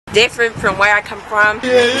Different from where I come from.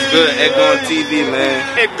 Good, Egg on TV,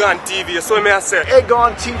 man. Egg on TV, so me I say. Egg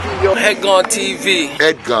on TV, yo. Egg on TV.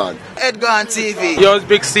 Egg on. Egg on TV. Yo, it's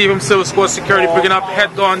Big Steve himself, Squad Security, picking up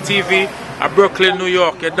Head on TV at Brooklyn, New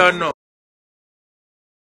York. You don't know.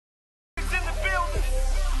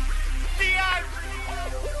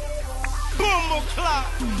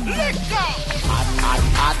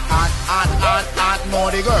 Know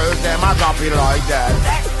the girls, them a drop it like that.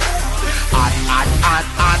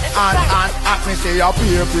 Me say your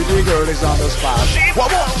pretty girl is on the spot.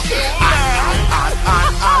 What?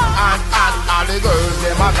 The girls,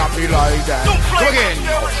 them a drop it like that. Come again.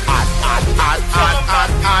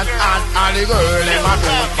 The girls, them a do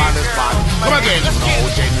it on the spot. Come again. Now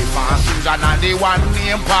Jennifer, Susan and the one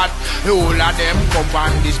name Pat, the whole of them come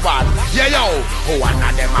on the spot. Yeah, yo. One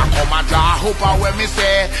of them a come and draw hoop when me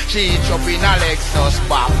say she chop in a Lexus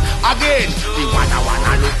back. Again, the one I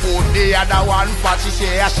wanna look good, the other one fat. She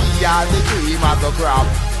say she has the cream of the crop.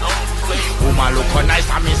 Woman look nice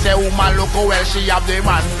and me say woman look well. She have the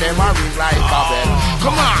man them a ring like a bell.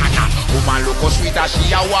 Come on, woman look sweet as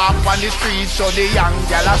she a walk on the street. So the young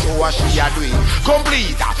girl a show what she a doing.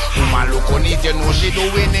 Complete. Woman look neat, you know she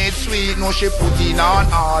doing it sweet. No she putting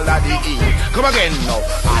on all of the E. Come again now.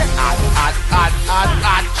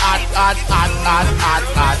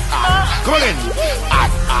 Come again.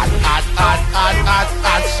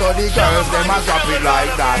 So the girls them a drop it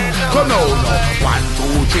like that. Come now, 1,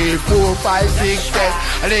 2, 3, 4, 5, 6, 10.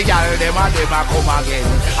 And the girl them a come again.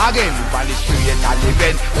 Again, from the street and the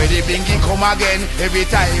bend. When the bingy come again, every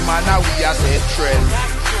time and now we a set trend.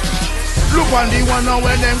 Look on the one now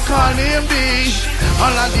when them call him B.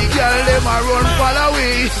 All of the girl them a run follow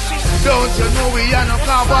we. Don't you know we are no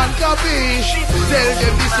carbon copy? Tell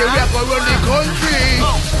them this year we are gonna run the country.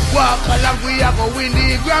 Walk along we are gonna win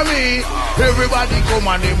the Grammy. Everybody come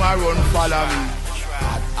and them a run follow me.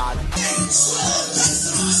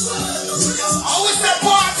 Always the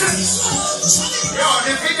party. Yo,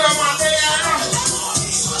 the video man there.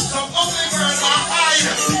 Some ugly girls are hide.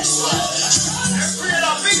 They create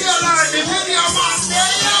a video line. The video man there.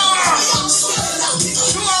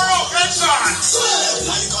 Tomorrow, let's on.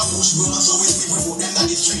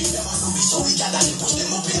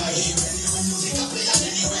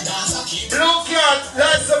 Look here,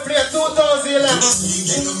 let's play 2011.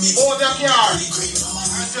 Hold your car.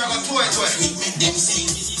 And you got 2020.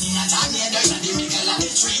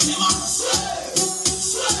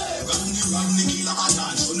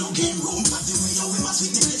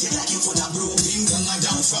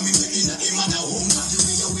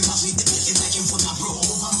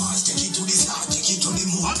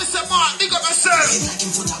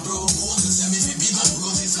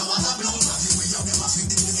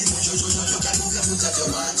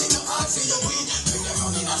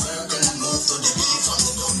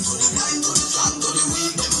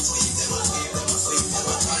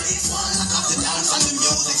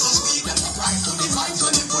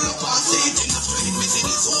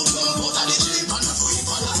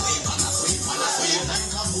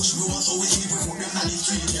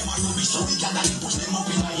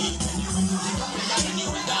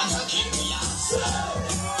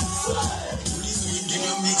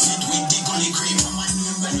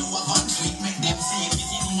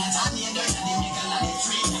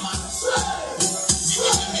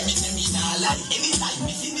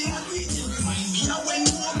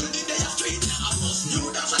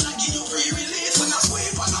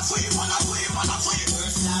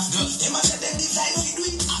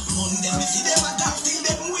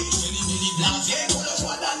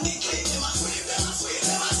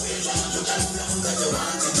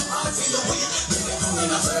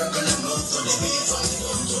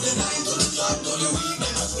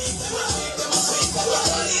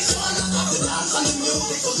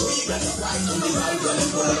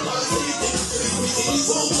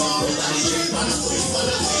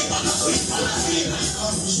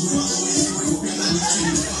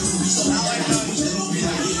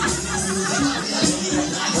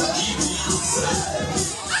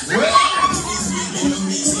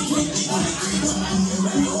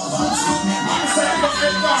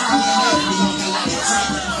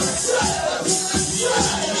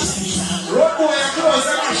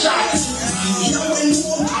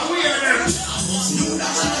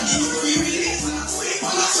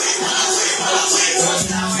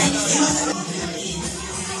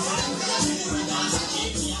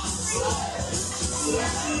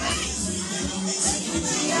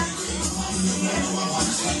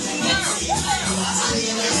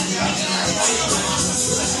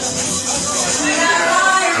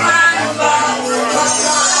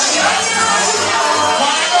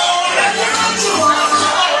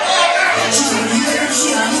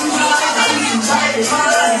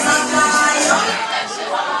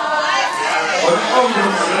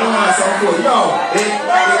 food. Yo, the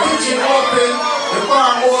kitchen open, the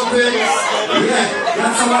bar open. Yeah,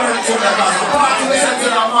 that's some of them things that cost. The party we set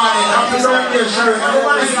till the morning. Happy birthday, Sheree.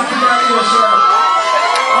 Everybody say happy birthday, Sheree.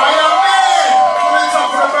 Are you in? Let's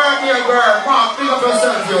up for the birthday, girl. Come on, pick up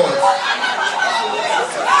yourself, yo.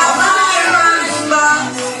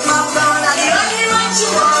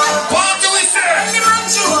 Party we say.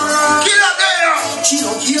 Kill up there.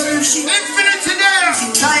 Infinity there.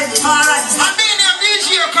 I mean your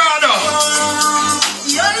DJ Cardo.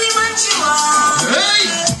 Hey.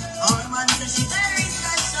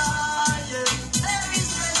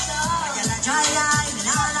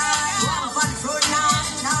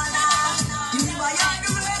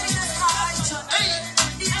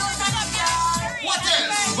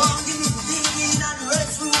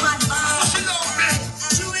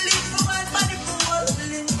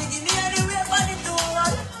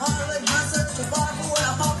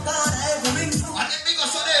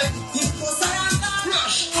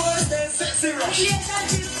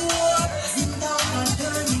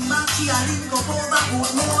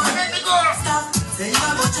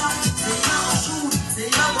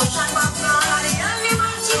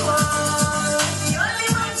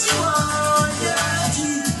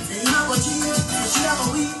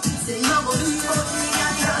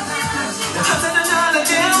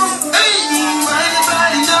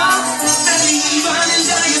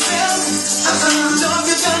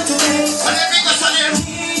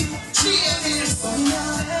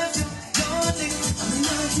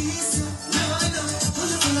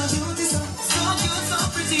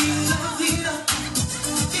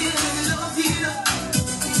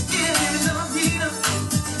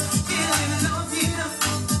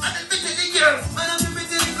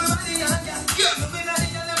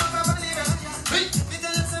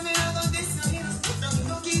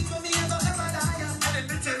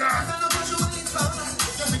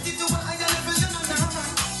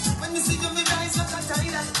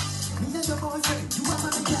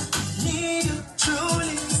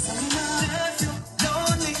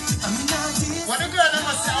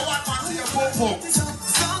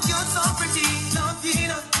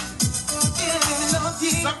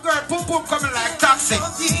 Some girl pum pum coming like taxi.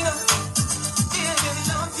 What do you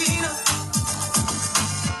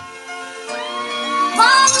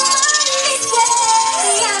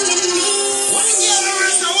get the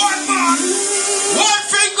rest of one man? One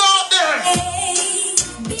finger up there.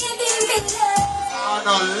 Oh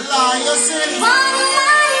no lie, you see.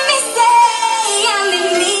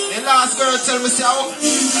 The last girl tell me say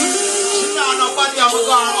she not nobody have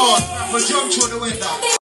gone out. But jump through the window.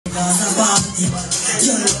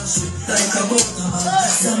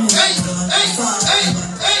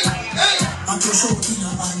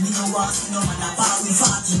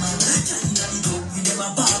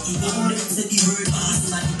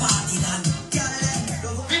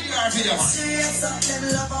 Video.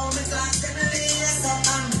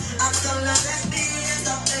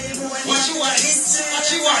 What you want? What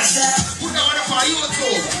you want? Put that one for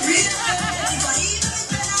YouTube.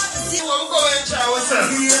 You want to go and try what's up?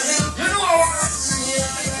 You know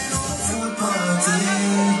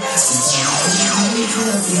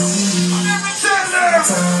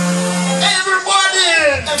everybody!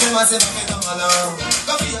 Everyone say make it come along.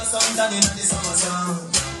 Go feel something in the summer song.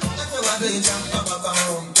 Everyone do it jump up up up.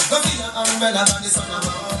 Go feel your umbrella on the sun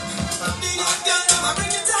above. The young girl never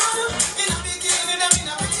bring it down. In a bikini, them in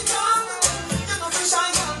a pretty town. You know fish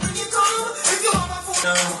and girl bring it home. If you have a phone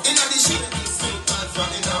in a the shade, it's sweet and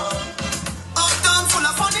running on. Uptown full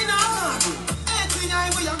of fun in on.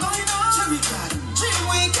 89 we are going on. Cherry Card, dream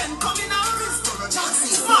weekend coming on.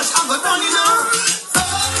 Smash and go down in on.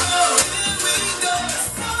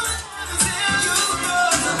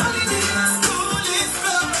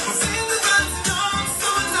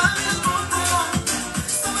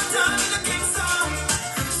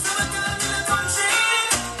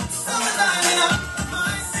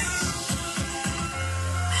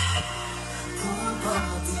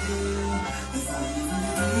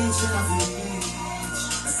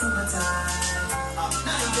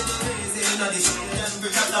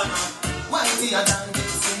 Whitey a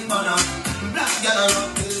dancing money, black girl a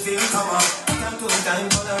rock till feel come up. Can't do time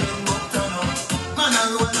coloring book turn up. Man a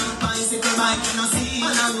roll out bicycle bike you no see.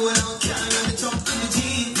 Man a roll out car and the truck and the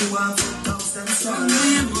jeep. You want to bounce them strong.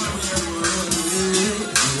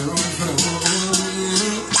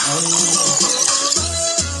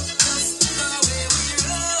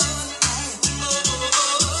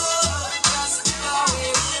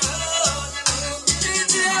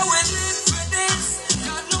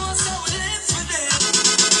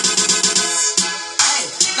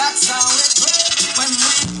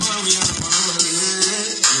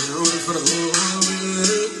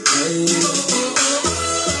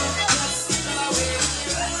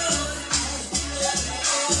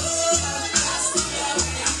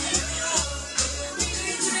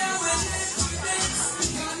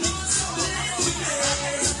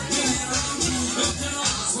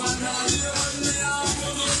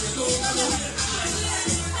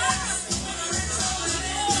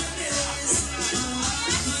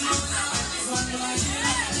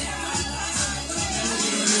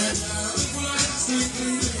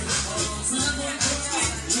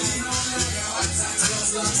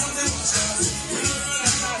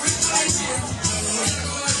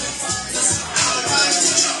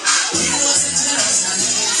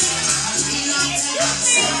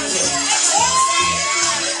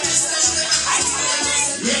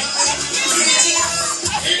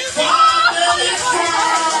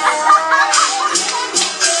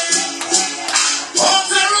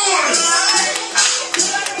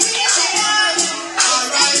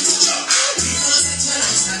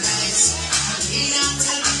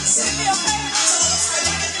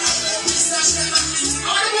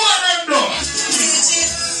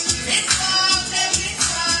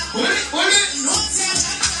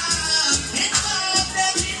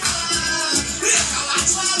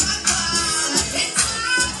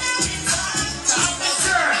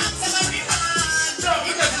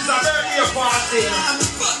 party.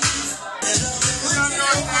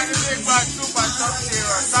 Big bad super top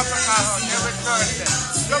zero, Africa House every Thursday.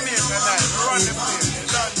 Jamaica night, we run the place, you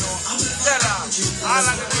don't know. Tell her, all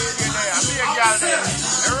of the baby there, be a girl there.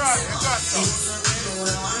 You run, you got some.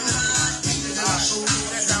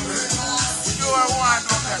 You do a one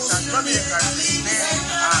of that, Jamaica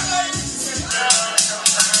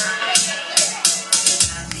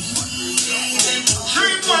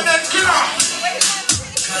Dream one and killer.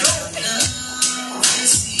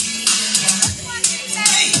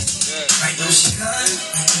 Right now she gone, and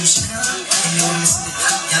you wanna see the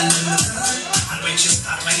girl in the car. And when she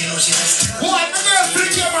start, right, you know she has to. What the girl for the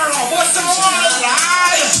camera? What's the one?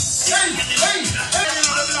 Hey, hey,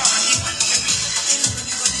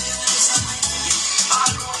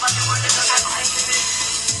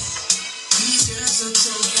 These girls look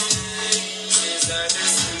so good.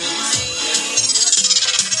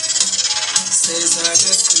 Says our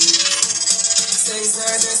destiny. Says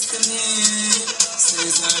our destiny.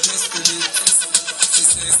 Says our destiny. She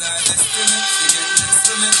says our destiny. She get next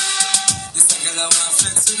to me. This a girl I want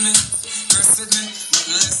flex with me. Press with me.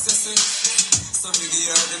 Nothing less to see. So me give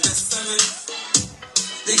her the best of me.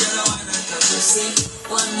 The girl I want her to pussy.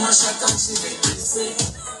 One more shot and she get dizzy.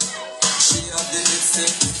 She have the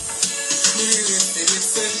lipstick. Me lipstick,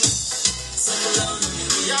 lipstick. Settle down and me.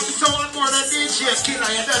 yeah, I'm someone more than DJ Killer,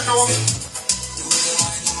 you don't know.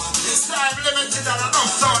 This time limited and enough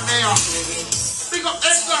sound there. Big up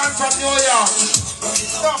Edgar from New York.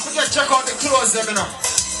 Don't forget to check out the clothes them, you know.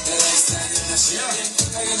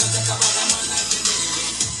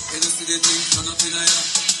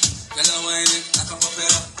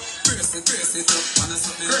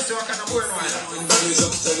 Chris, what kind of boy no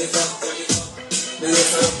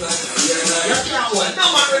you can't win. No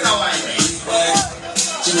man with no wine.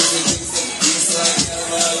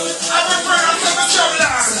 I'm a friend of the trouble.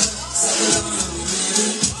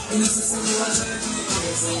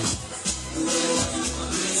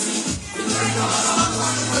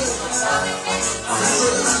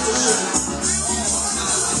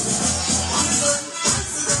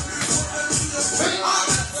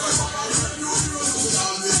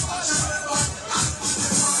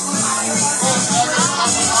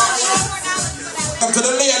 To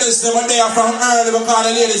the ladies, they were there from early because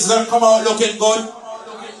the ladies don't come out looking good.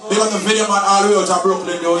 They got the video man all the way out of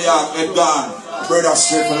Brooklyn, New York, and gone. Brother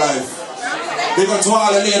straight for life. Big up to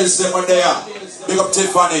all the ladies, they were there. Big up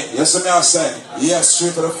Tiffany. Yes, I say. Yes,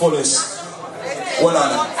 straight to the fullest. Hold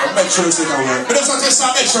on. Make sure it's in the work. But that's what they say,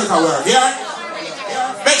 make sure it's in the work. Yeah?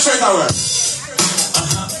 Make sure it's in the work.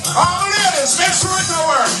 All the ladies, make sure it's in the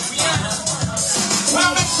work.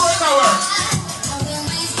 Well, make sure it's in the work.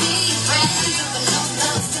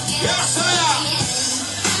 Yes, sir.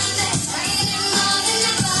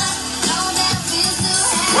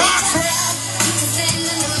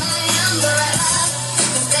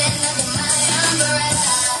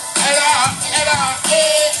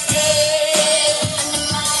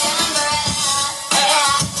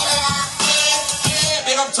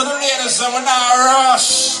 Big up to the ladies that we're not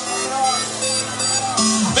rush.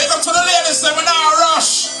 Big up to the ladies that we're not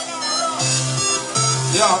rush.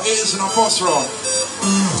 Yeah, it is in the first row.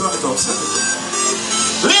 Turn it up, set it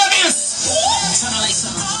up. Ladies!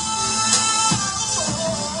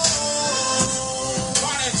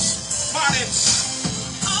 Manage.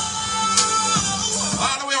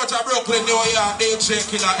 All the way out of Brooklyn, New York, DJ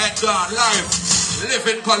Killer, Edgar, live,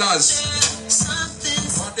 living colors.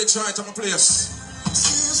 On Detroit, I'm a place.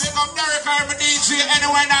 Pick up Derek, I'm a DJ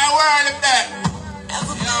anywhere in the world, if that.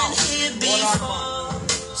 Never been here before.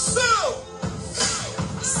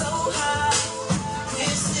 So high,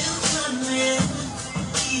 we're still coming.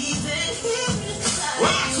 Even here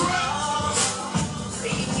inside.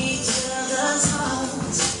 Break each other's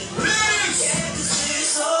hearts. Yeah, 'cause we're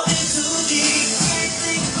so in too deep. Can't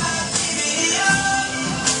think about giving up.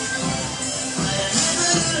 But I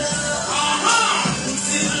never love. We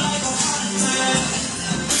feel like a hot man.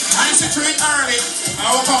 I used to treat early. I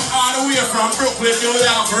will come all the way from Brooklyn, New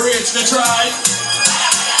York, to reach Detroit.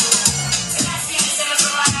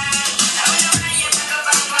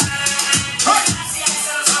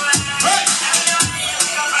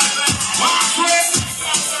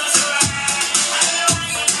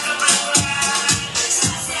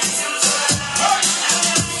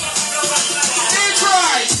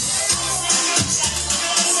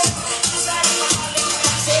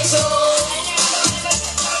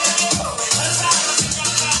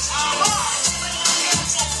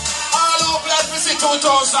 All who glad to see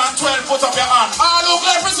 2012, put up your hand. All who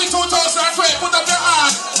glad to see 2012, put up your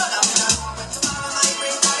hand.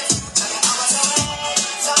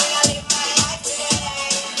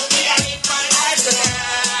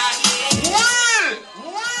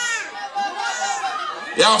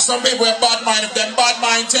 Yo, some people have bad mind. If them bad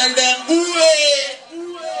mind, tell them, ooh-eh,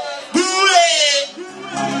 ooh-eh.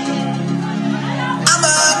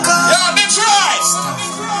 Yo, Detroit.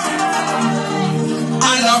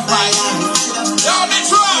 I love my life. Yo,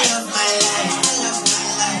 Detroit.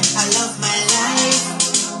 I love my life.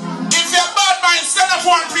 If you're bad mind, stand up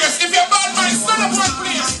one place. If you're bad mind, stand up one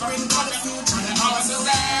place.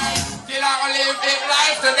 Till I gonna live big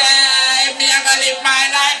life today. Me, I gonna live my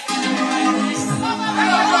life.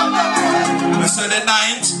 So the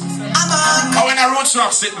 9th. And when I road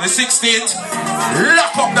truck sit the 16th,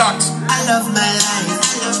 lock up that. I love my life.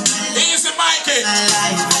 Easy, Mikey.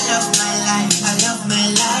 I love my life. I love my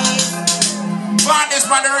life. Find this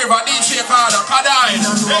by the river, DJ Carter, Kadai.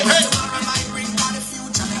 Hey, hey.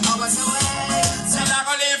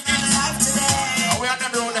 We are the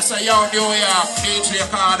road that say, yo, New York, DJ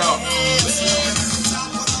Carter.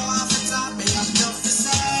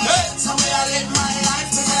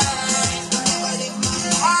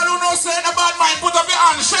 All who know say the bad mind, put up your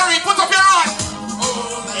hand. Sheree, put up your hand.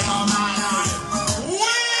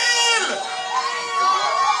 Will!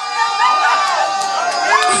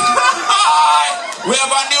 We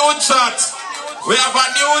have a new chat. We have a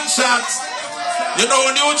new chat. You know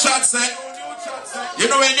what new chat say? You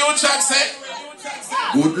know what new chat say?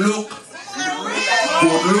 Good look.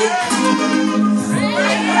 Good look.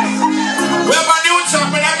 We have a new chat.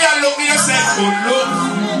 When I get a look, you say good look.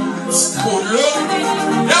 Good look.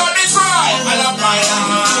 Yo, this right. I love my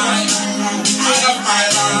life. I love my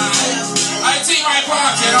life. I see my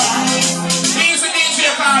part, you know. He's the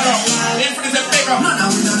DJ Carter. Infinite and bigger.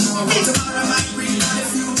 Tomorrow might bring the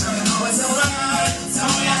future. I was alright. So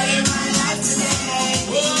I live my life today.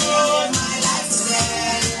 Oh, my life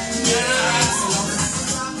today. Yes.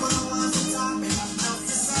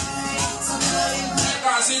 I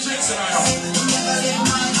can't see drinks tonight. I live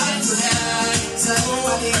my life today. So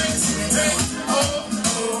everybody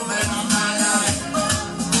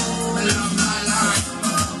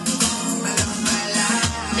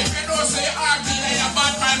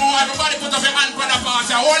everybody put up your hand for the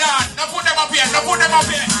party. Hold on. Now put them up here. Now put them up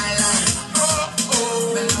here.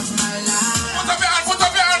 Put up your hand. Put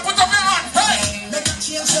up your hand. Put up your hand. Hey. Make a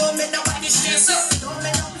change. Don't make nobody stay so. Don't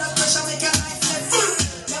make no blood pressure. Make your life live.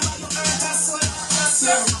 Never you hurt us so.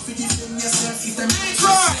 Yourself. Defend yourself. If the need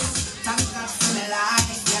try. Thank God for my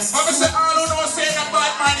life. Yes. I'm going to say all who know say the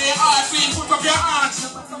bad man they are. Put up your hand.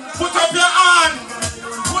 Put up your hand.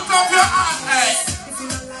 Put up your hand. Hey.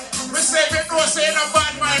 We say if you know say no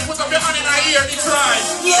bad mind, put up your hand in our ear, they try.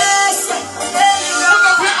 Yes, put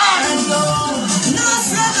up your hand.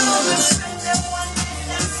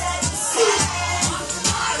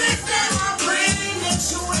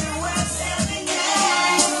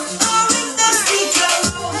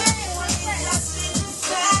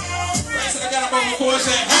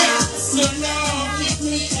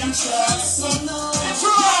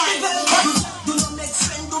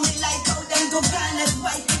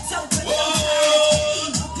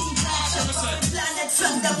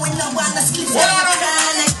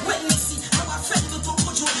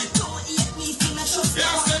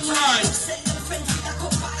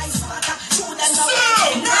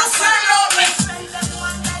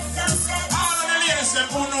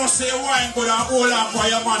 No, say wine could have hold up for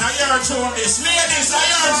your man. I hear tune this. Ladies, I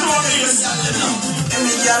hear tune this.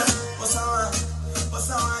 What's up?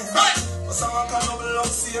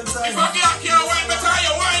 If I can't wine, better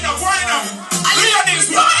you wine up, wine up. Ladies,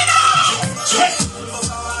 wine up!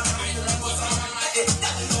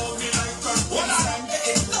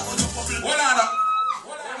 Hold on.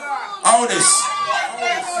 How this?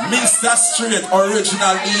 Mr. Straight,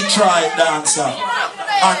 original Detroit dancer.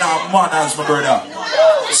 And our manners, my brother.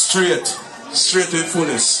 Straight with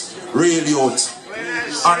fullest, real youth,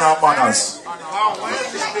 and our manners. And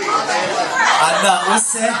that was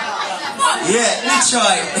say, yeah,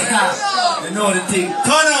 Detroit, you know the thing,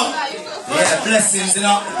 turn up. Yeah, blessings, you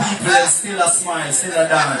know, the people that still a smile, still a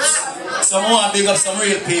dance. Some more big up some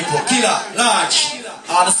real people, Killer, Large,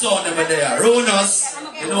 all the sound over there, Ronos,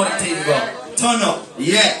 you know the thing, bro. Turn up,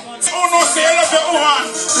 yeah. Who knows say you love your woman?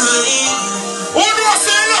 Who knows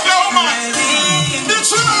say you love your woman?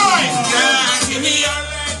 Detroit! Girl, give me your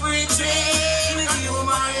everything. Give you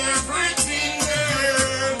my everything,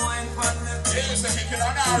 girl. Yes, I can kill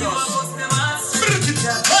an arrow.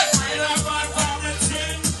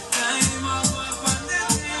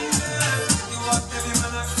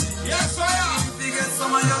 Yes, I am.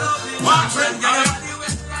 One friend, girl.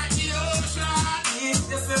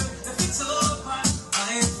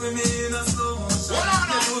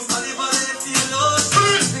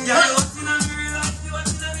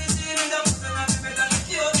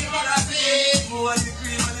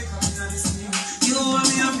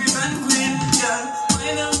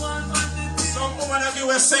 give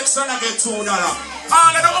you sex and I get $2. All of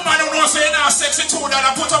the woman who knows say now sexy $2,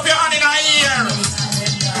 put up your hand in her ear.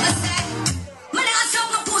 Man, I saw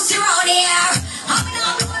my pussy around here. I'm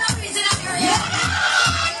not going to reason up your ear.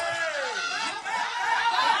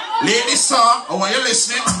 Ladies, sir, how are you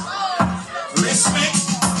listening? Listening?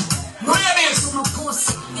 Ladies!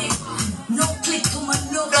 No click to my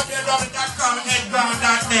love. www.com,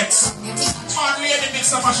 headground.net. On lady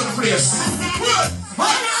mix up the place. Good! Man,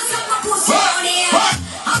 I saw my pussy around here.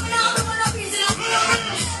 I'm not going to reason up your ear.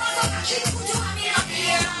 I'm going to keep put your hand in up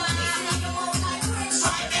here. I'm reason up your mouth like Prince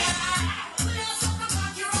right there. Man, I saw my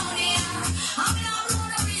cocky around here. I'm not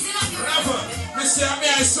going to reason up your ear. Mr.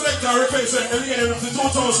 I select and represent the lady of the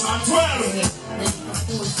 2012.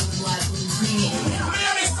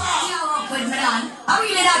 I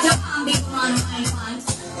really like your man, big man, my man.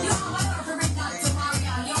 You have a nerve to bring that to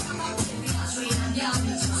Maria. You have a baby that's real and the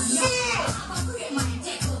average man. You have a great mind,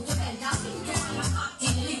 take out the belt. I think you want your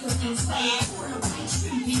cocktail, a little thing spell. Full of white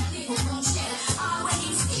shrimp in a little brown shell. When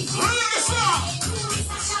it's sticky, you is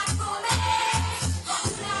a shot for me.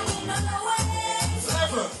 You don't know way.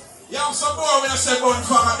 You have some more when I say go and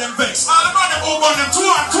fuck at them vex. All the money who want them 2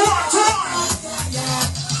 on 2 on 2 on.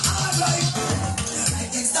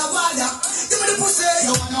 Give me the pussy,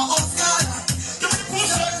 you want no Oscar. Give me the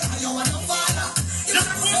pussy, you want no father. Give me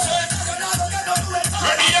the pussy, you know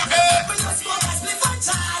ready again.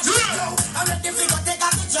 I'm ready to go take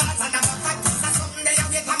out the charts. I got a practice and something they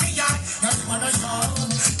have for me yard. Everyone knows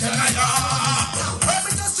let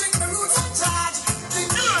me just drink the roots and charge.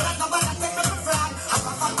 Think me like nobody take me for fraud. I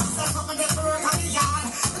got a practice and something they work on me yard.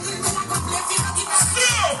 Think me like a plate in a deep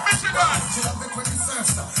Still, Mr. God. She love me when it's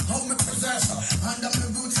serves her. How me possess her. Under me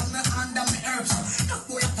roots and me under me herbs.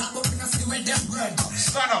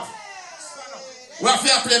 Stand up. We have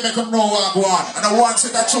to play make them know what go on. And I want to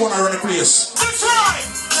see that tune around the place. That's right!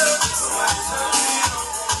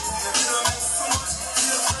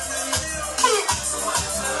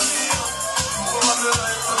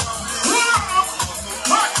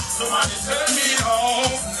 Somebody tell me how.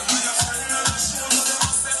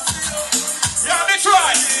 Yeah, that's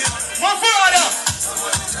right. One further.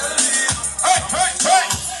 Hey, hey, hey,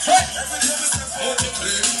 hey. Every day we step out the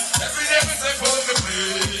play. Every day we step out the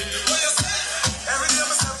play. Every day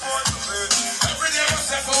we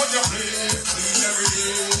step out the play. Every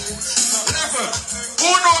day. Level. Who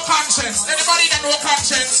know conscience? Anybody that know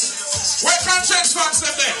conscience? Where conscience fans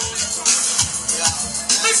them there?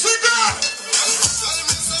 Mr. God.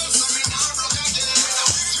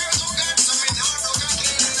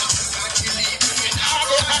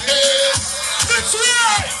 That's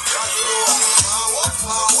right.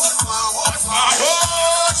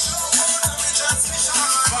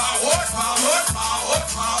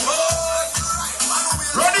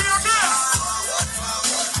 Running your gun.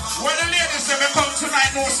 When the ladies say come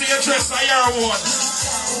tonight, no see your dress, I hear one.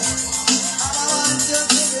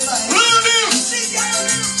 Ladies.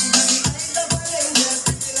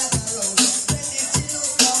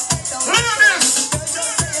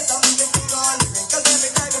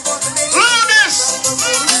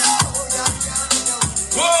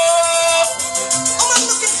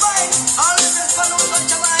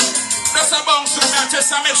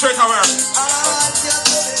 Just make sure it works.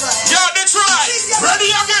 Yo, that's right. Ready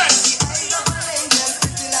again.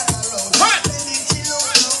 What?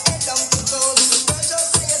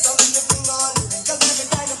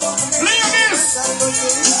 Ladies.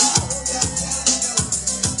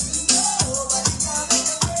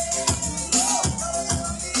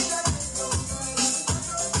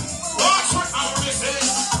 Watch what I'm missing.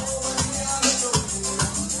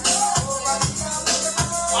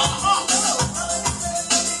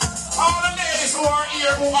 All the ladies who are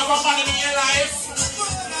here who have a man in your life.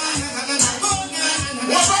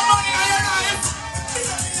 What's a man in your life?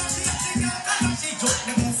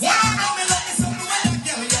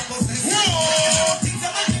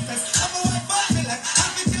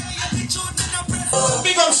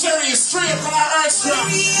 Big up Sheree, straight from our earth strap.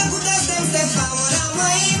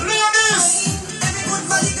 Ladies!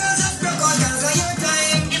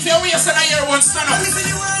 If you're wasting a year, one stand up.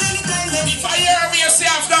 If I hear me, you say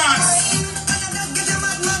I've dance.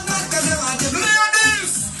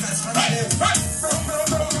 Ladies! Hey, hey.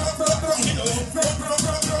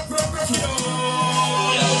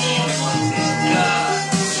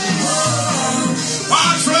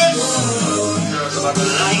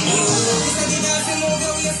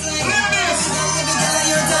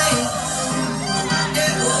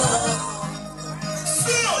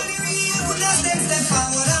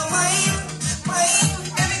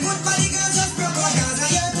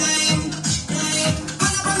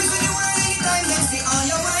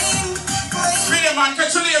 man,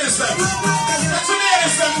 catch your ladies them. Catch your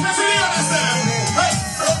ladies them, catch your ladies them. Hey.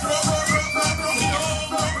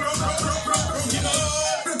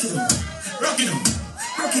 Rock it up.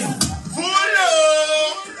 Full up.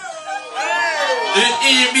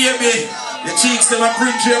 Hey, baby. Your cheeks them a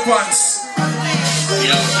print your pants.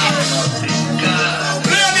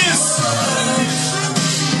 Ladies.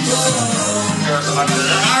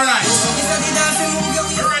 Alright.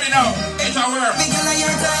 You ready now? It's our work.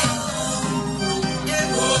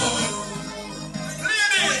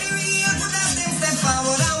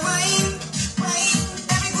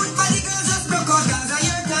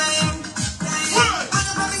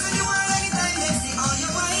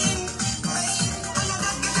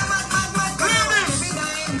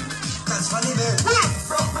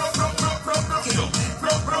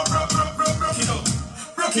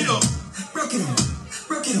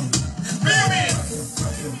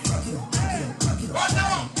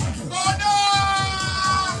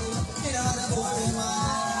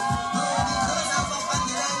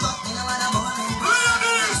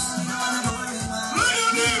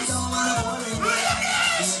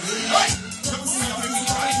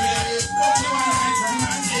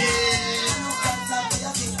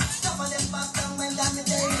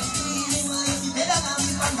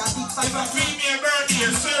 It's a female birthday,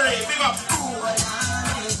 Sheree, big up.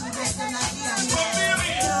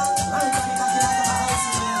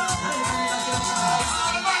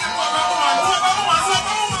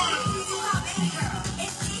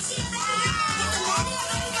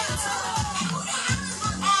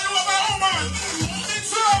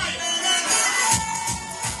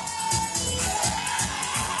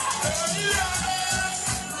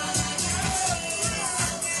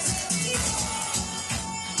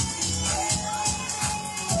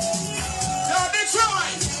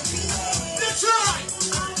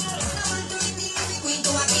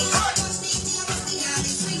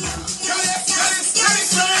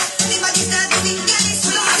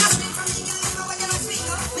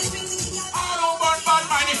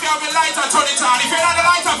 Turn it on. If you're not the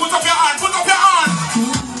lighter, put up your hand. Put up your hand.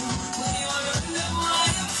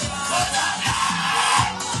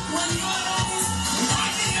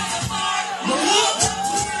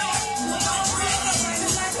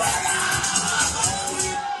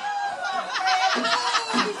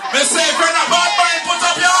 They say if you're not bad man, put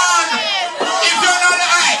up your hand. If you're not the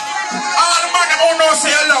eye, all the man that won't know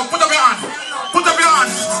say you love. Put up your hand. Put up your hand.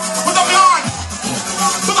 Put up your hand.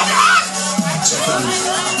 Put up your hand.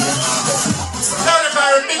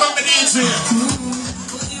 Big up the DJ.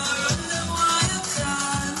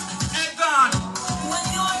 Head gone.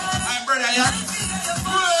 My brother, yeah.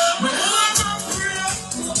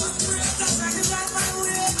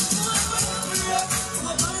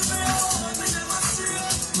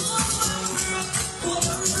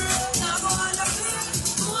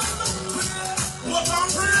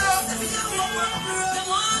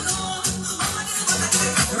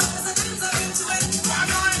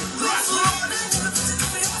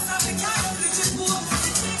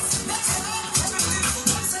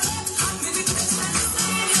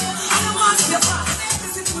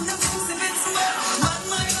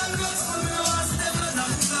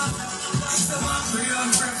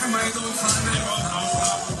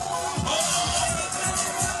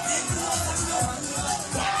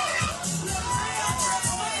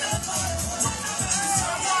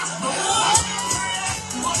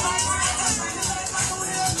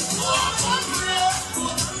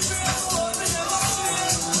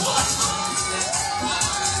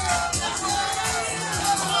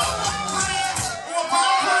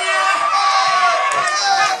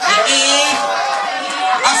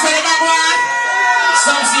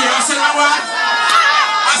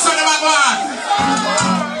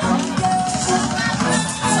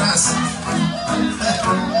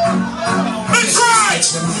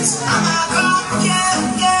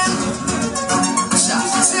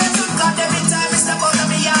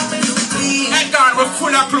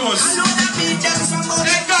 Full of clothes.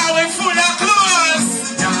 Let go, we're full of clothes.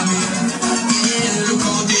 Look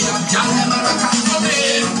how they are,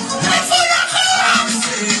 we're full of clothes.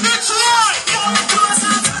 That's right.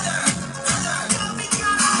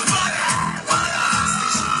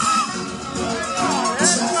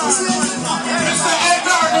 Mr.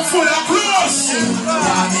 Edgar, we're full of clothes.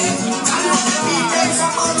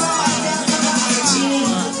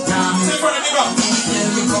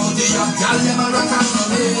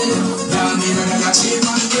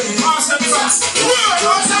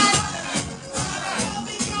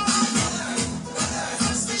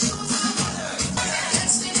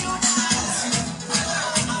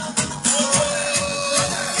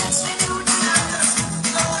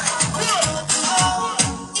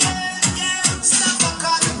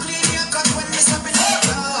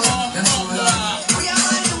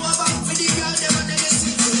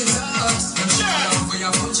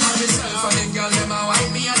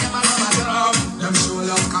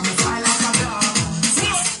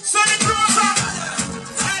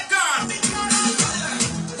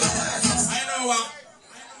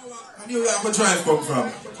 New York, where drive come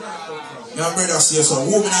from? Your brother says so.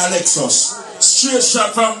 Woman and Lexus. Straight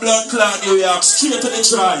shot from Blood Clot, New York. Straight to the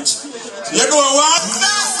charge. You know what?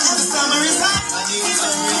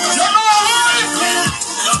 You know what?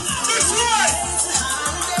 This way.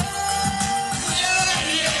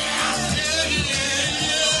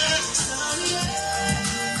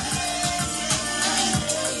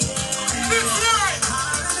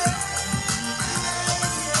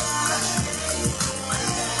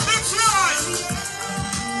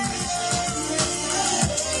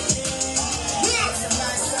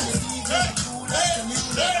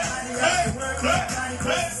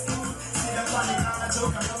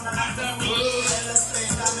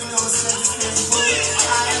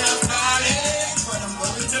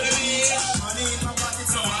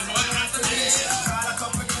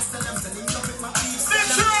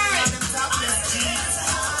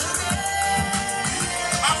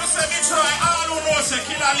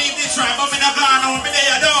 I leave this tribe, but I'm not going on. I'm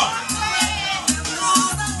there, though.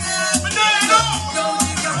 I'm there, though.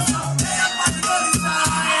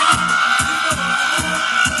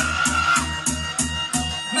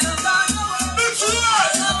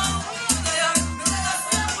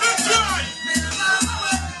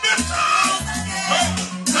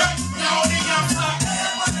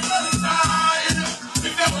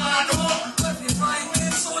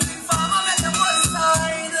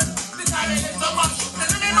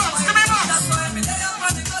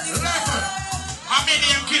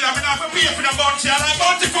 I'm going to pay for the bounty. I like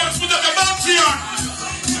bounty funds, put up the bounty on.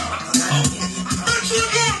 That's you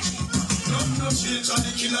good. No children,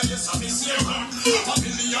 the killer, yes, I'm in slave man. A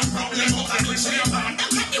million problems, but I will share man.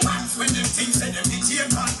 The ones when them things say them did here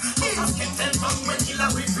man. But get them from when killer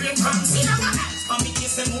with brain man. See the man, for me,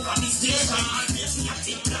 kiss them over this station. Yes, me a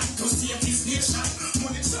take plan to save this nation.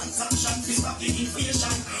 Money transaction, to stop the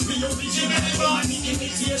inflation. Me original money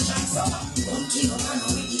imitation. So, bounty no man,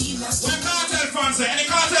 we give us. When cartel fans say, any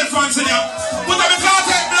cartel fans in here, put up the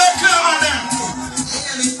cartel Blood Clot on them.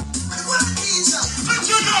 What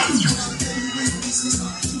you do?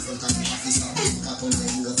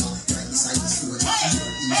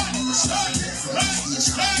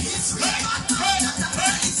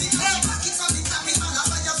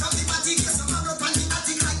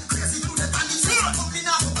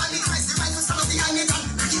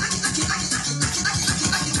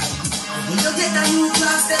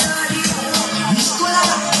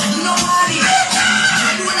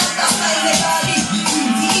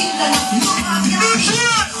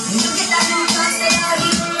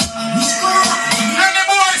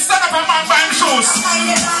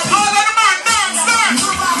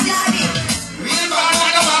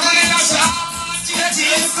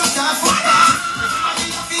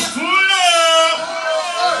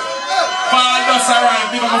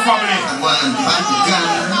 Alright, big up my family.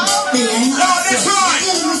 No, that's right.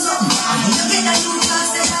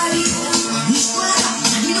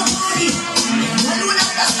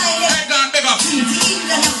 Hey, God, big up. You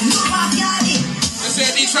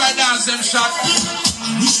say they try dance them shot.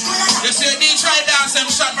 You say they try dance them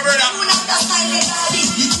shot, my brother. Oh,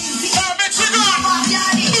 bitch, you gone.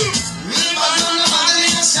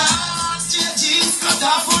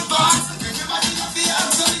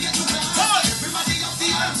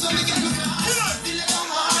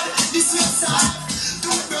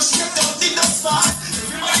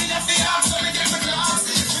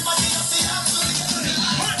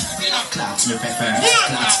 Clouds me prefer,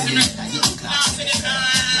 clouds to the leather, yeah, clouds to the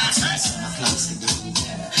clouds to the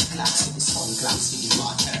clouds to the sun, clouds to the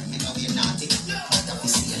water. Me know you're naughty, but if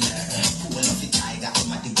you see a lure, cool of the tiger,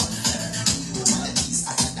 I'm at the gun her. One of these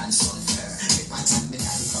hotter than sulfur. If I tell me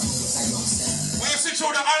that if I was a youngster. When you see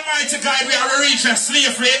through the Almighty God, we are reach a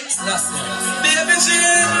slave free. Baby,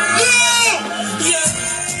 yeah.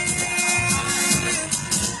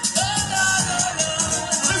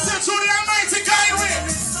 Listen to the Almighty God,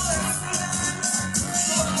 we.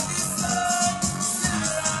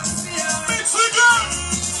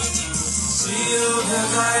 You can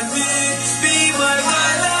guide me, be my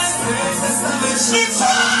guidance, see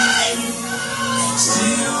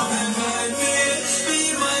you can guide me, be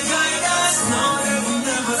my guidance, no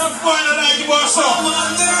never. I'm going to like you also. All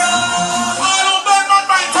who burn my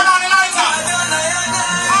mind, turn on the lighter.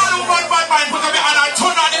 All who burn my mind, put up your hand and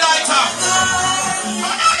turn on the lighter.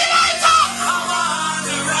 Turn on the lighter. I'm on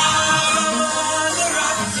the run,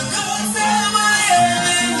 don't tell my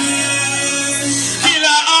enemy.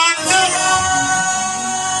 Killer on the run.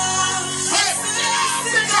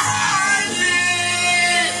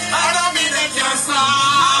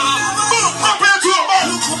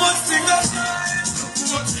 Look how much thing I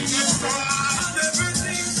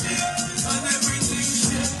everything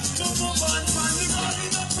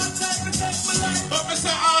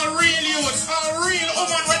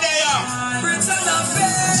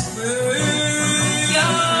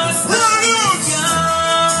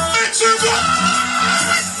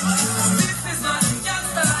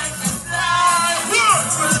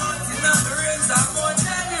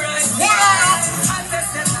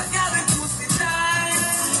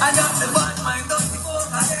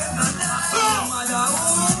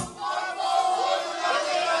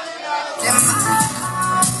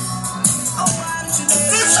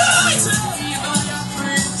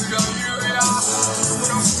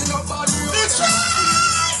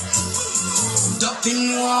They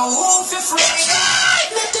know I won't be afraid.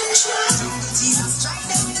 Let them try. Jesus strike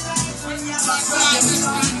them with the right when you're back.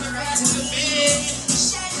 Right to me.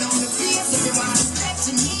 Shine down the place, everyone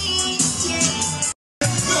respecting me. Yeah.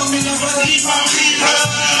 No, me never leave my people.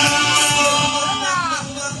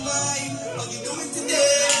 How you doing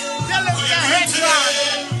today? Tell them the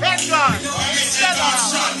headline.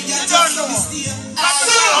 You don't know.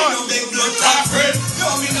 No big blood friend.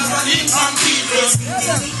 No, me never leave my people.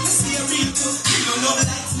 See a real two. We don't know the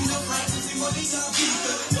lights, we don't fight. Everybody got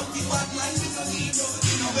people. Don't be bad mind, we don't need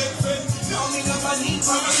no big friend. No, me never leave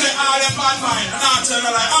my people. Say all them bad mind. Now tell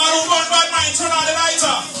me like, all who want bad mind, turn on the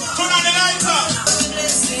lighter. Turn on the lighter.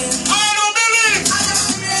 All who believe.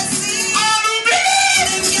 All who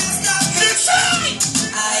believe. It's right.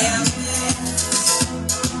 I am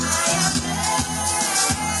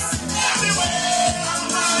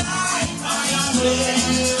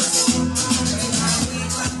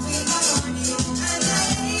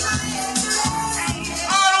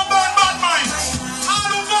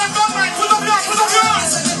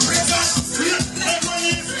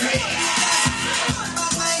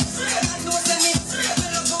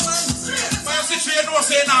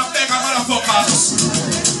Say now, beg a motherfucker.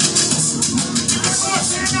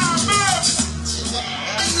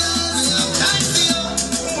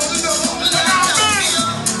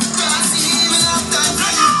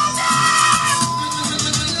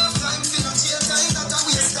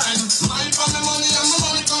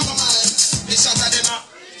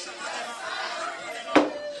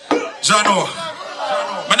 Jano,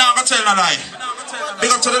 I'm not gonna tell no lie.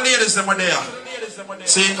 Big up to the ladies that were there.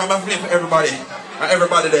 See, come and play for everybody. And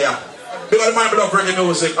everybody there. Big up the man who love reggae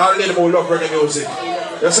music. All the ladies who love reggae music.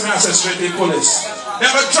 That's what I said straight to the police.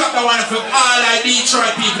 Never drop the one for all like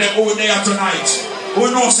Detroit people that who there tonight. Who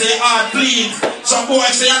know say hard clean. Some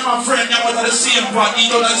boys say I'm my friend, they're out of the same pot, eat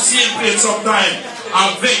out of the same plate sometime.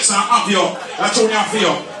 I'm vexed and happy. That's only I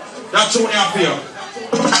feel. That's only I feel.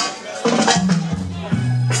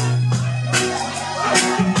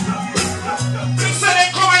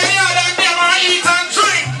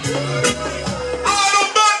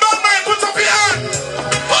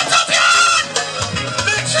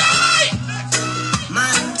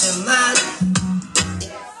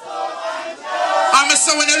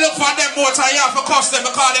 So when you look for them motor, you have to cuss them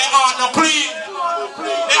because they are no clean.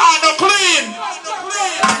 They are no clean.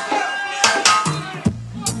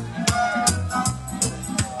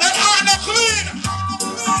 They are no clean.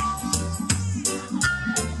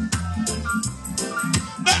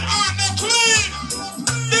 They are no clean.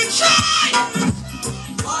 Detroit.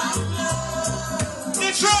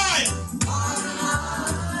 Detroit.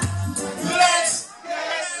 Let's.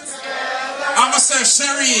 I'm going to say,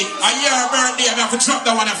 Sheree, a year birthday, I'm going to drop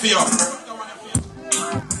that one for you.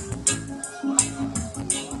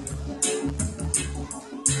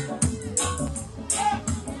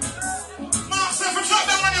 Master, if you drop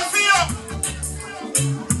that one for you.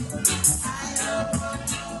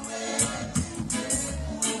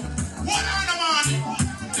 What are the man?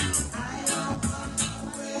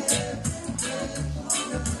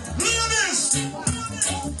 Hear this.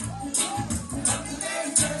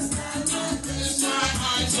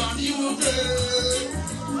 On you,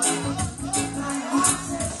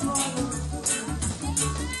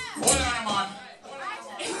 hold on, man.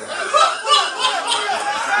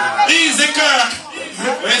 Easy, Kirk.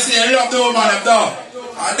 We say love the woman, them dog.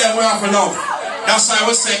 And then we have to love. That's why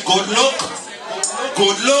we say good look.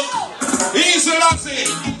 Good look. Easy, Lassie.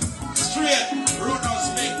 Straight. Run out,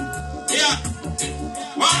 speak. Yeah.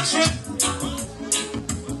 Watch it.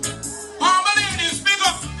 All my ladies, big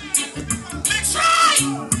up. Big try.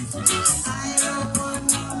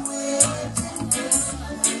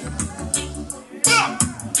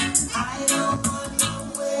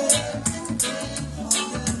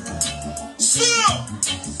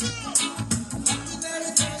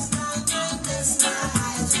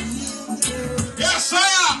 Yes,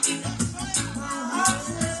 sir.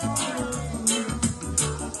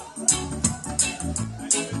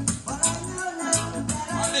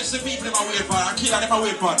 Listen, people them a wait for. A killer them a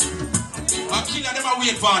wait for. A killer them a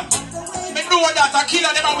wait for. Me know that a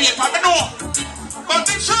killer them a wait for. Me know. But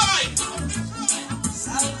they try.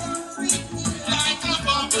 Like a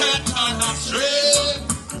bumpet on a string.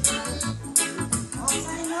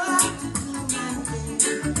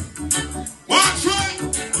 Watch right.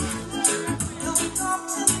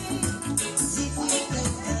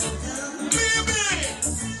 Baby.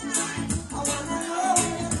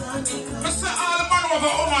 I say all the man who have a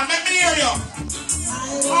woman, let me hear you.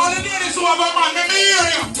 All the ladies who have a man, let me hear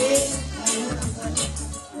you.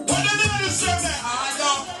 What the ladies say there? I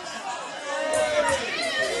know.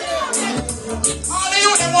 All the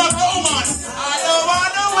youth them want a woman. I don't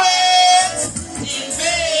wanna wait in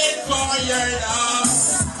vain for your love.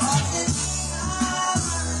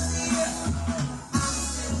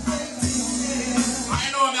 I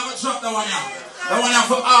know I'm gonna drop the one here. The one here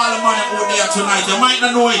for all the money out there tonight. You might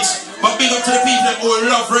not know it, but big up to the people who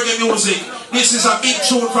love reggae music. This is a big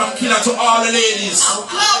tune from Killer to all the ladies. I'll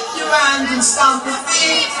clap your hands and stomp your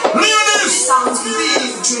feet. Ladies! Sounds to be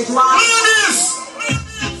treat one. Ladies!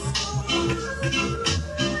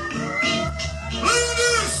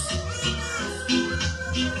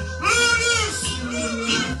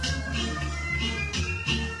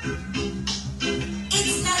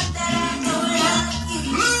 It's not that I don't love you.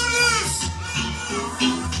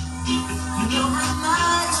 You know how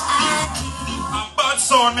much I do. A bad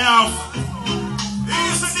sound me have.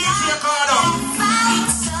 Here's the DJ Carter. Find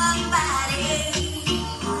somebody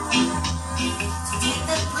to take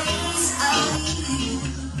the place of you.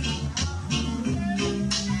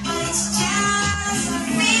 But it's just a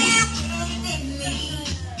feeling in me.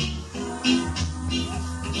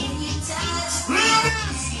 When you touch my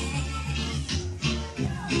hand,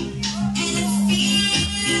 and a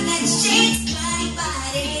feeling that shakes my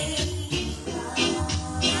body.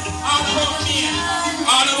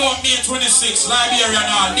 All about May 26, Liberia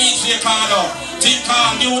now, DJ Carter, Team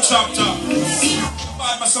Call, New Chapter.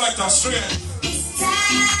 Bad my selector, straight. This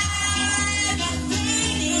time I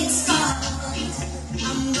think it's fun.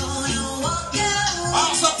 I'm gonna walk away.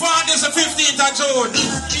 Also, party is the 15th of June,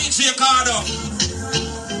 DJ Carter.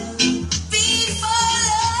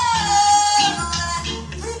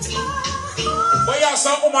 But yeah,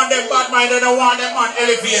 some woman, them bad mind, they don't want them man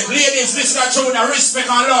elevate. Ladies, listen to tune, respect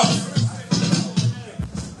and love.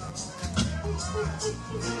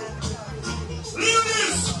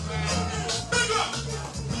 Ladies, big up.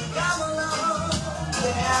 Come along,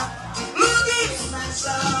 yeah. Ladies, My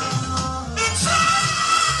song. it's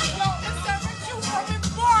try.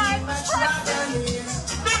 Much more than this.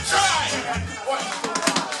 Big try.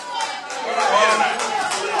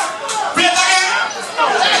 Play it again.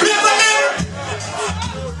 Play it again.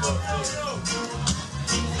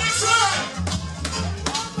 Big try.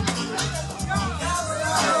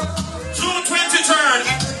 June 23rd.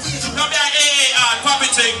 WAAR, Poppy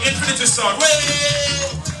Ting, Infinity Sound.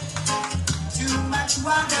 Wait. Too much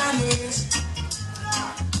wilderness.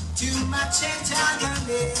 Too much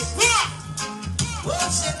antagonist.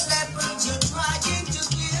 What's it leopards you're trying to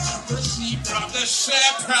kill the sheep? From the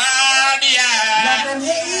shepherd, yeah. Love and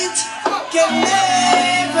hate can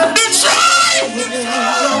never be. It's right.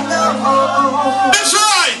 Oh no. It's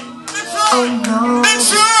right. Oh no.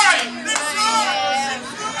 It's right.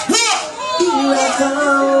 Here I go.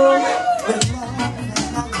 With love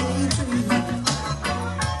and I can't treat.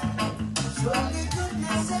 Surely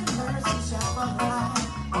goodness and mercy shall follow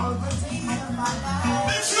all the days of my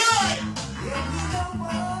life. It's right. If you don't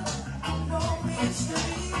want no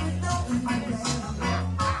mystery with no regret.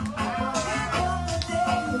 Forget all the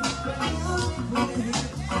days when you were with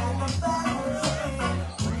and the family.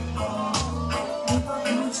 People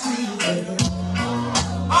who treated you.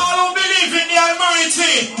 All who believe in the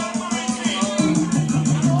Almighty.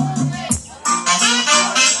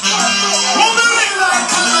 Who believe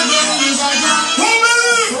that?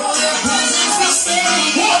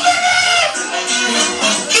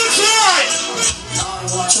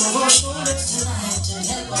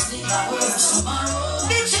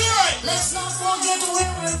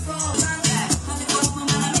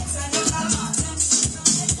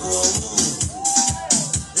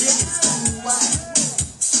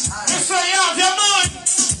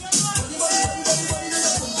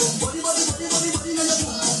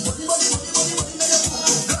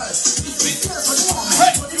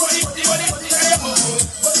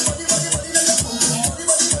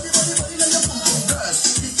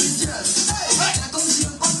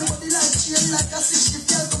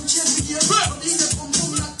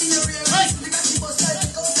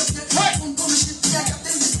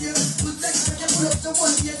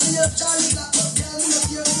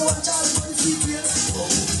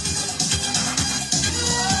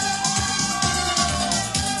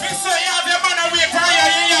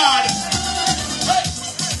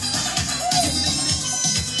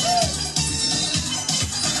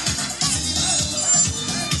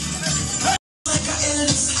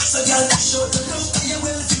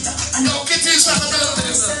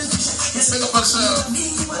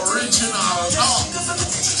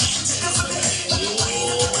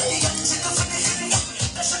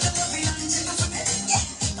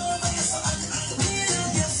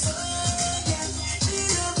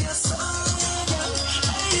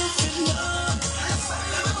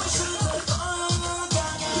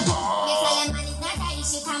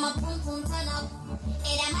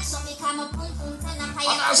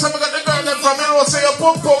 some got the girl that from here will say your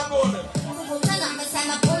pum pum.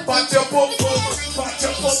 Pat your pum pum. Pat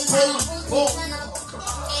your pum pum. Whoa!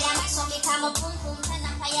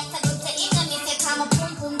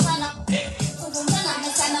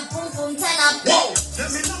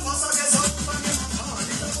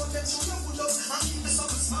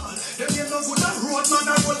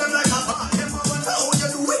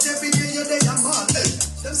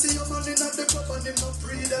 Them see your man in the club and them not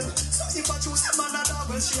free them. So if I choose them man a dog,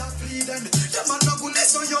 well she a flee them. Them man no good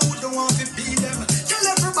so you wouldn't want to be them. Tell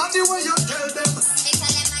everybody what you tell them. They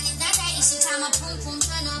tell them man is not that issue, come a pum pum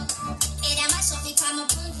turn up. Hey, them a shop it, come a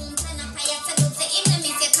pum pum turn up. I have to look to him, them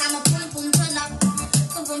if you come a pum pum turn up.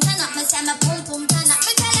 Pum pum turn up, me say me pum pum turn up.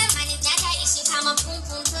 Me tell them man is not that issue, come a pum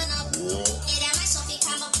pum turn up. Hey, them a shop it,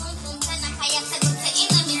 come a pum pum turn up. I have to look to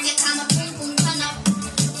him, them if you come a pum pum turn up.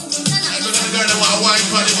 Girl, they want wine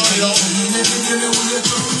for the money, though.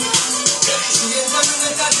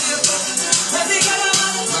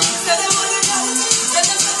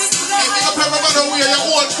 Pick up everybody wear your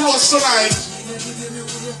own clothes tonight.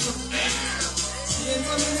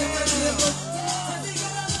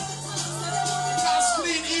 That's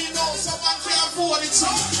clean, you know, someone can't afford it,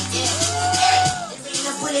 so. I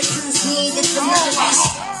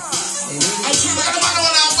don't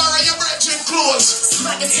want to borrow your virgin clothes.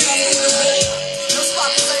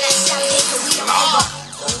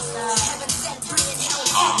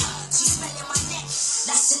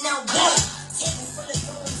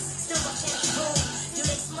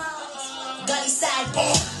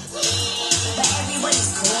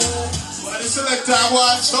 Selector, I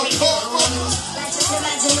want some talk.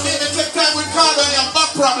 Maybe take time with Carter and your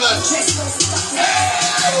back problem.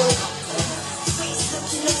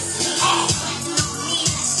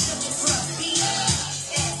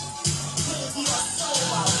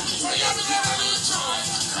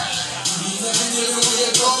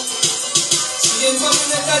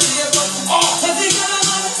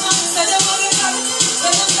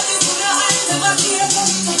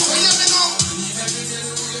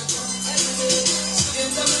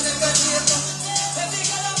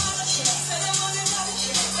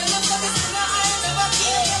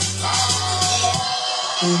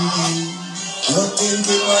 Not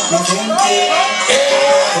thinking what me thinking.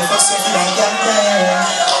 Focus on the there.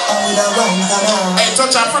 I would have won that. Hey,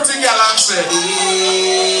 touch a pretty girl and say,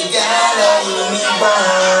 hey, girl, you need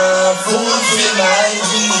one. Fulfill my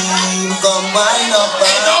dream. Come wind up.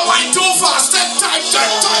 Hey, don't wind too fast. Take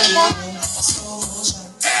time, man.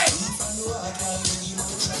 Hey.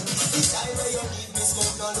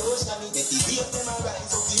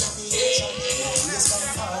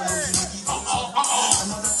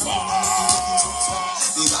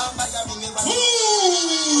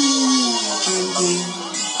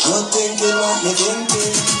 Not thinking what me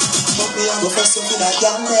thinking. But me a go for something I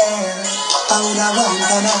can there. I would have want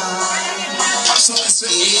to know. So I say,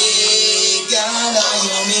 hey, girl,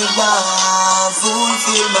 you me want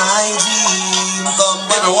fulfill my dream. Come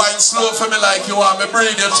back. Baby, wine slow for me like you want me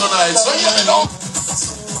bring you tonight. So you know.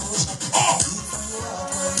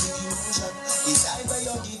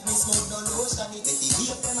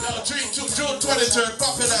 23rd,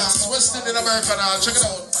 Poppy Dance, West Indian American Hall. Check it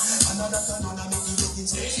out.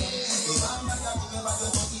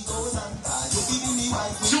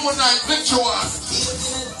 June 9th, picture one.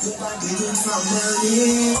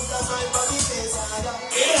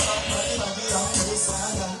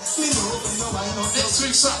 Next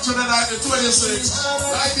week, Saturday night, the 26th.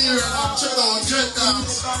 Right here, check it out, Jet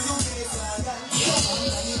Dance.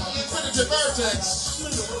 Infinity Vertex.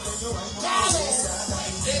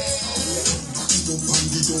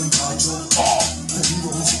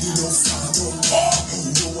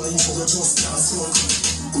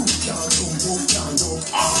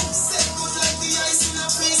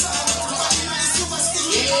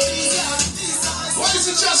 What is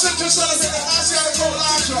it just to celebrate the Asiatic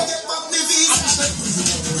Large?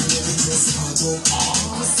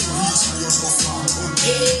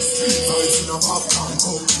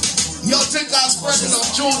 Yo, think that's spreading on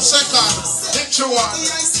June 2nd. Picture one.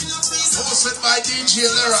 Hosted by DJ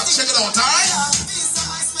Lera. Check it out, alright?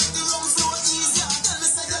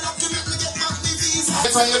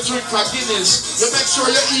 If you drink a Guinness, you make sure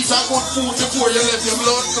you eat a good food before you leave your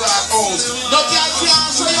blood clot house. No girl can't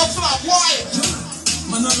answer your flap. Why?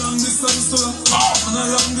 Man a long distance to la. Man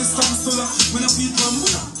a long distance to la. When I feed from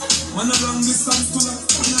mula. Man a long distance to la.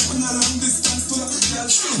 Man a long distance to la.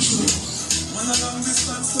 Man a long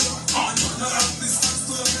distance to la. Man a long distance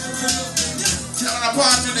to la. You're gonna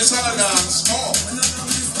party this other dance. Oh.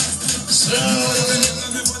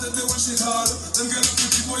 shit hard. Them girl up with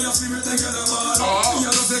the boy, you feel me, they get them all. Me a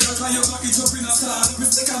love the girl, cause you got it up in a stall. Me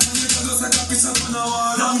stick up on you, just like a picture on a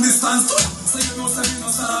wall. Long distance, so you know, say me no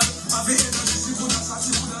sad. I've been here, she could have shot,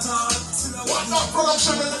 she could have tall. What not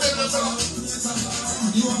production in the middle, sir?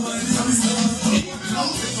 You are my name.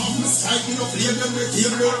 I can not play them with you.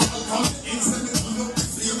 Come inside the window,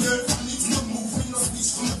 play them. And it's not moving, no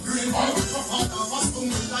speech from the brain. I will perform the fast to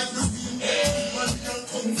me like the rain. One girl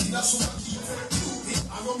come in, that's what I keep.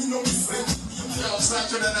 I don't mean no friend. Yo,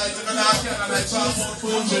 Saturday night, I'm gonna have a night talk about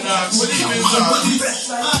food and that. What do you mean, sir?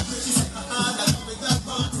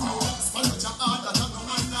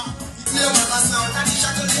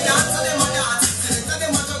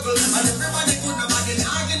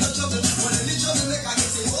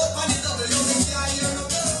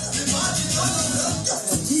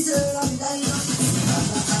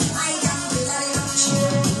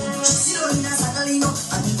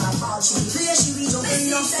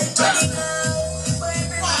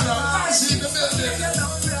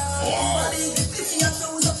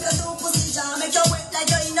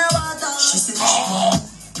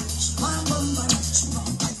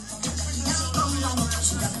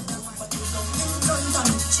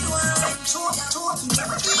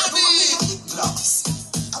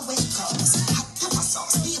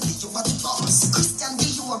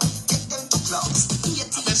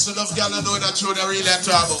 Enough girl know that you're the real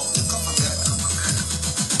trouble.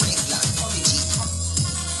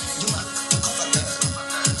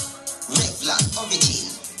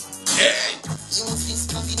 Hey.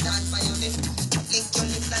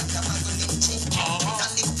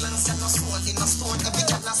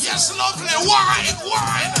 Yes, lovely. Wine.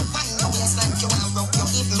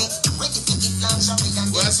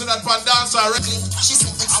 Well, so that pan dance already.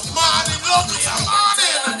 I'm morning, lovely. I'm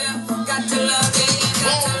morning. Got to love it.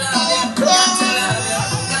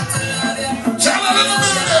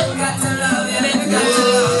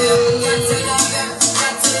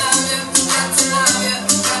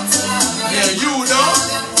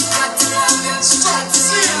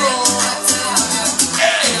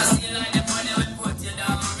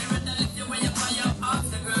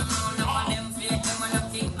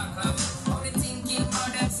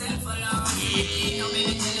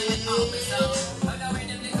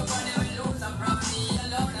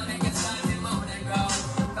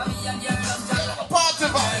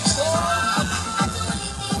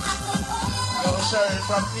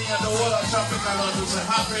 From me and the whole of Tropical Lord who's a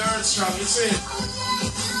happy earth strong, you see? You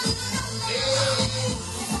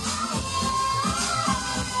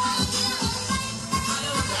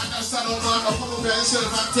understand how man of move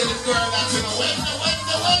yourself and tell the girl that you know when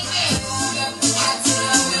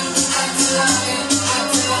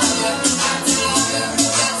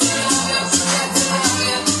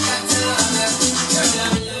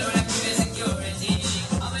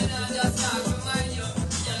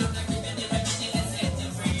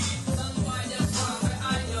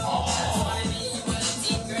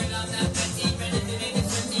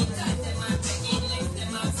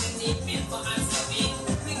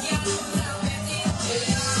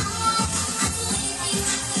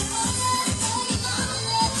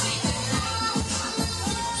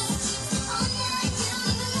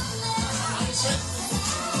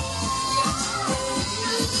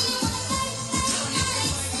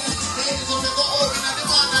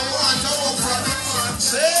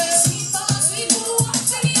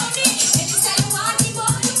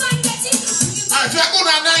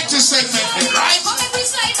segment, right?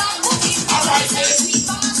 All right,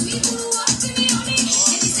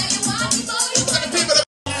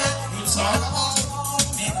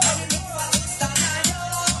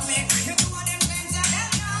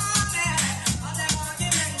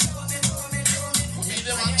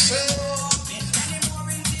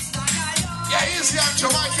 yeah, easy on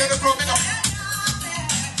Jamaica, the growing up.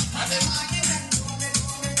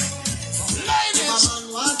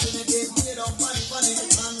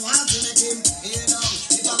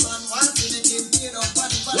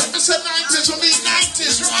 When we say 90s, we mean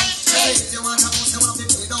 90s, right?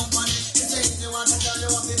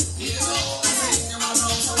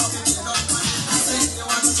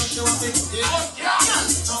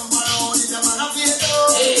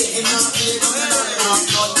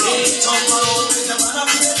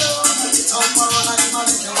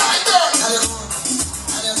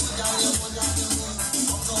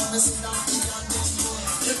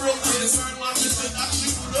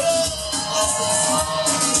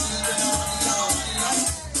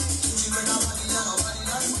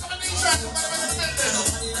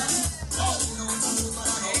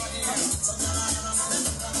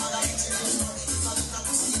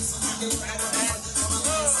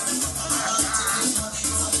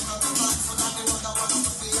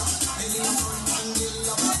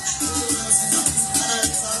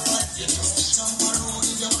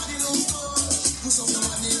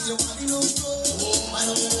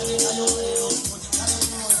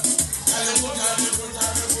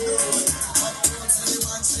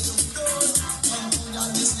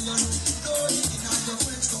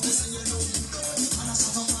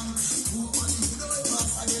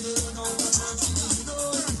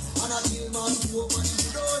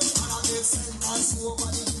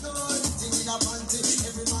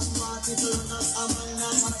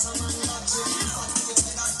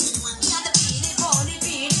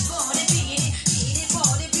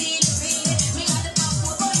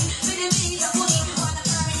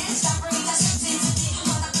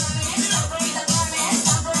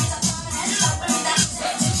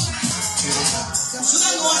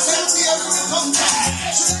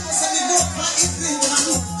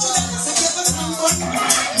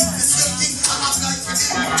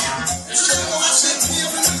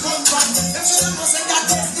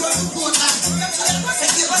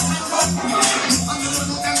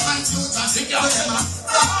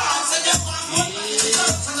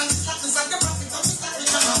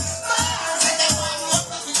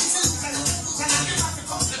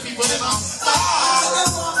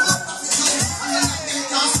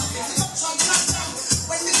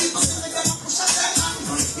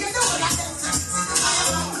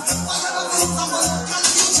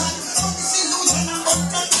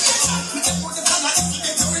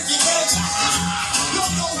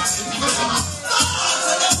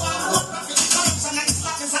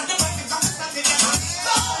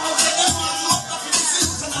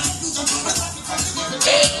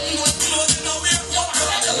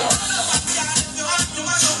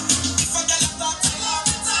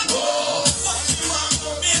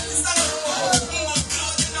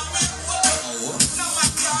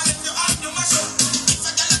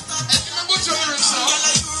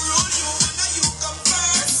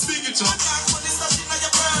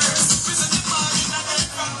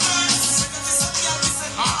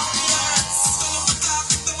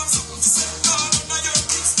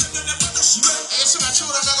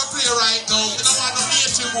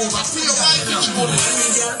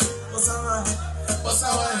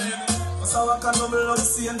 What's our can double up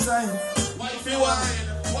same time? Wifey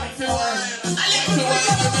wine.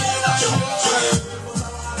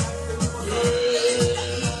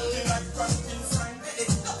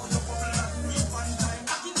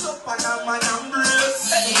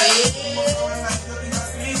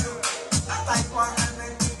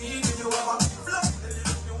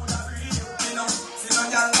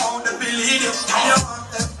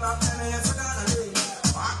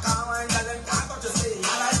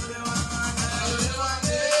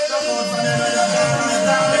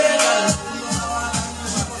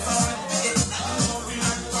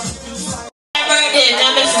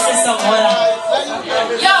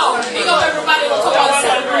 Yo, big up everybody who come out and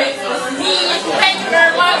celebrate with me. Thank you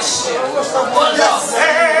very much. Good luck.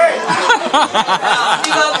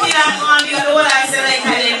 Big up Kilan, big up what I say like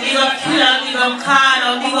that. Big up Kilan, big up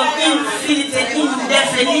Carlo, big up Infinity,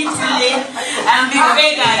 Indefinitely, and big up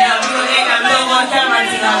Vega, big up Vega, big up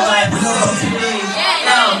Cameron,